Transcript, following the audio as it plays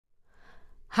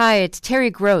Hi, it's Terry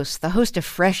Gross, the host of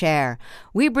Fresh Air.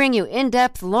 We bring you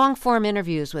in-depth, long-form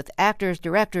interviews with actors,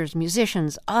 directors,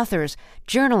 musicians, authors,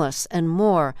 journalists, and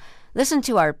more. Listen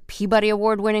to our Peabody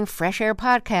Award-winning Fresh Air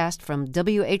podcast from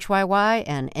WHYY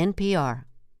and NPR.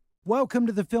 Welcome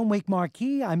to the Film Week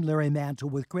Marquee. I'm Larry Mantle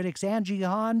with critics Angie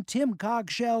Hahn, Tim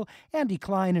Cogshell, Andy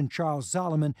Klein, and Charles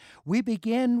Solomon. We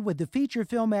begin with the feature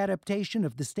film adaptation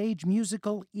of the stage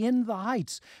musical In the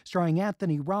Heights, starring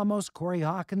Anthony Ramos, Corey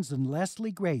Hawkins, and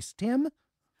Leslie Grace. Tim?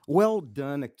 Well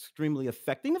done, extremely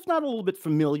affecting, if not a little bit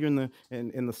familiar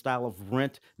in the style of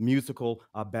Rent musical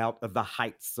about the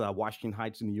Heights, Washington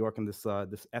Heights in New York, and this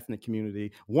ethnic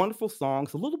community. Wonderful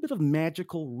songs, a little bit of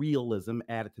magical realism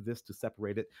added to this to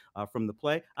separate it from the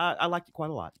play. I liked it quite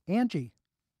a lot. Angie?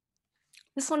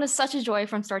 This one is such a joy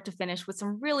from start to finish with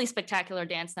some really spectacular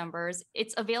dance numbers.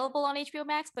 It's available on HBO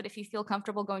Max, but if you feel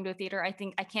comfortable going to a theater, I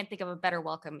can't think of a better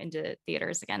welcome into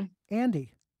theaters again.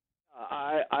 Andy?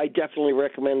 I definitely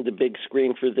recommend the big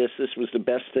screen for this. This was the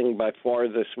best thing by far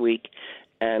this week,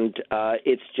 and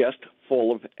it's just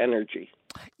full of energy.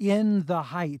 In the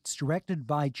Heights, directed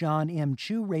by John M.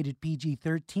 Chu, rated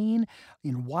PG-13,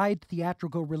 in wide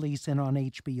theatrical release and on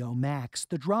HBO Max.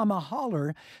 The drama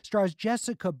Holler stars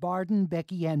Jessica Barden,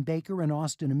 Becky Ann Baker, and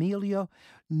Austin Emilio.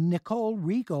 Nicole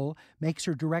Riegel makes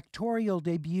her directorial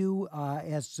debut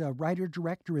as a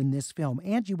writer-director in this film.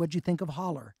 Angie, what'd you think of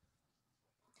Holler?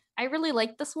 I really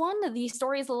like this one. The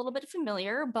story is a little bit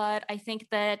familiar, but I think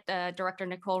that director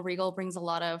Nicole Riegel brings a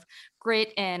lot of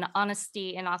grit and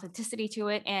honesty and authenticity to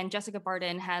it. And Jessica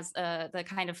Barden has the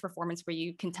kind of performance where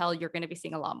you can tell you're going to be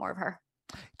seeing a lot more of her.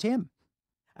 Tim?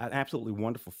 An absolutely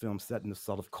wonderful film set in this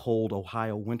sort of cold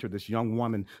Ohio winter. This young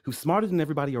woman who's smarter than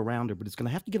everybody around her, but is going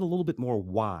to have to get a little bit more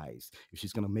wise if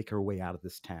she's going to make her way out of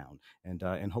this town.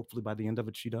 And hopefully by the end of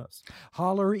it, she does.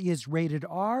 Holler is rated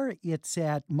R. It's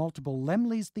at multiple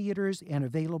Laemmle's theaters and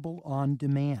available on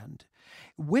demand.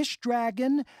 Wish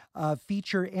Dragon, a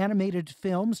feature animated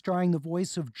film starring the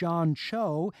voice of John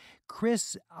Cho.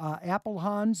 Chris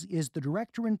Applehans is the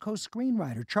director and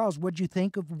co-screenwriter. Charles, what'd you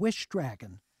think of Wish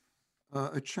Dragon?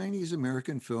 A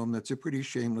Chinese-American film that's a pretty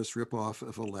shameless ripoff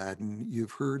of Aladdin.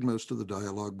 You've heard most of the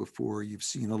dialogue before. You've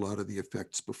seen a lot of the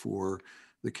effects before.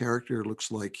 The character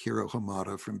looks like Hiro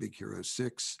Hamada from Big Hero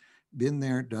 6. Been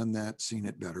there, done that, seen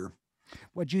it better.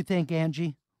 What'd you think,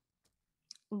 Angie?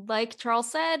 Like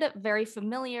Charles said, very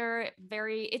familiar,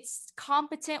 it's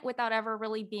competent without ever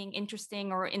really being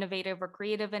interesting or innovative or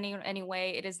creative in any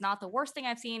way. It is not the worst thing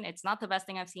I've seen. It's not the best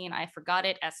thing I've seen. I forgot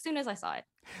it as soon as I saw it.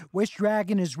 Wish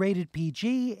Dragon is rated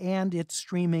PG and it's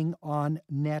streaming on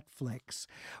Netflix.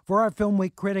 For our Film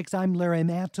Week critics, I'm Larry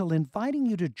Mantle, inviting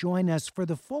you to join us for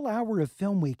the full hour of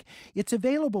Film Week. It's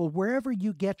available wherever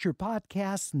you get your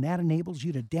podcasts, and that enables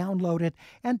you to download it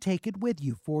and take it with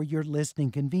you for your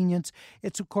listening convenience.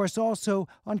 It's, of course, also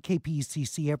on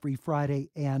KPCC every Friday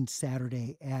and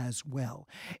Saturday as well.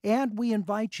 And we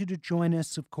invite you to join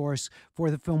us, of course,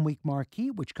 for the Film Week Marquee,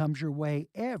 which comes your way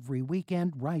every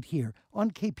weekend right here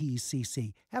on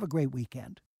KPCC. Have a great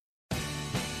weekend.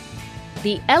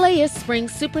 The LAist Spring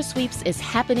Super Sweeps is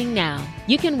happening now.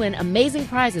 You can win amazing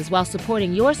prizes while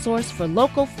supporting your source for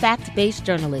local fact-based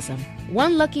journalism.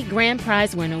 One lucky grand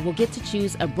prize winner will get to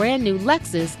choose a brand new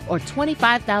Lexus or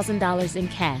 $25,000 in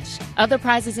cash. Other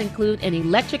prizes include an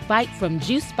electric bike from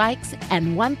Juice Bikes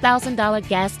and $1,000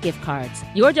 gas gift cards.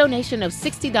 Your donation of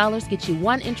 $60 gets you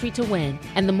one entry to win,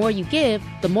 and the more you give,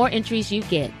 the more entries you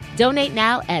get. Donate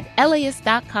now at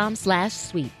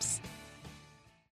LAist.com/sweeps.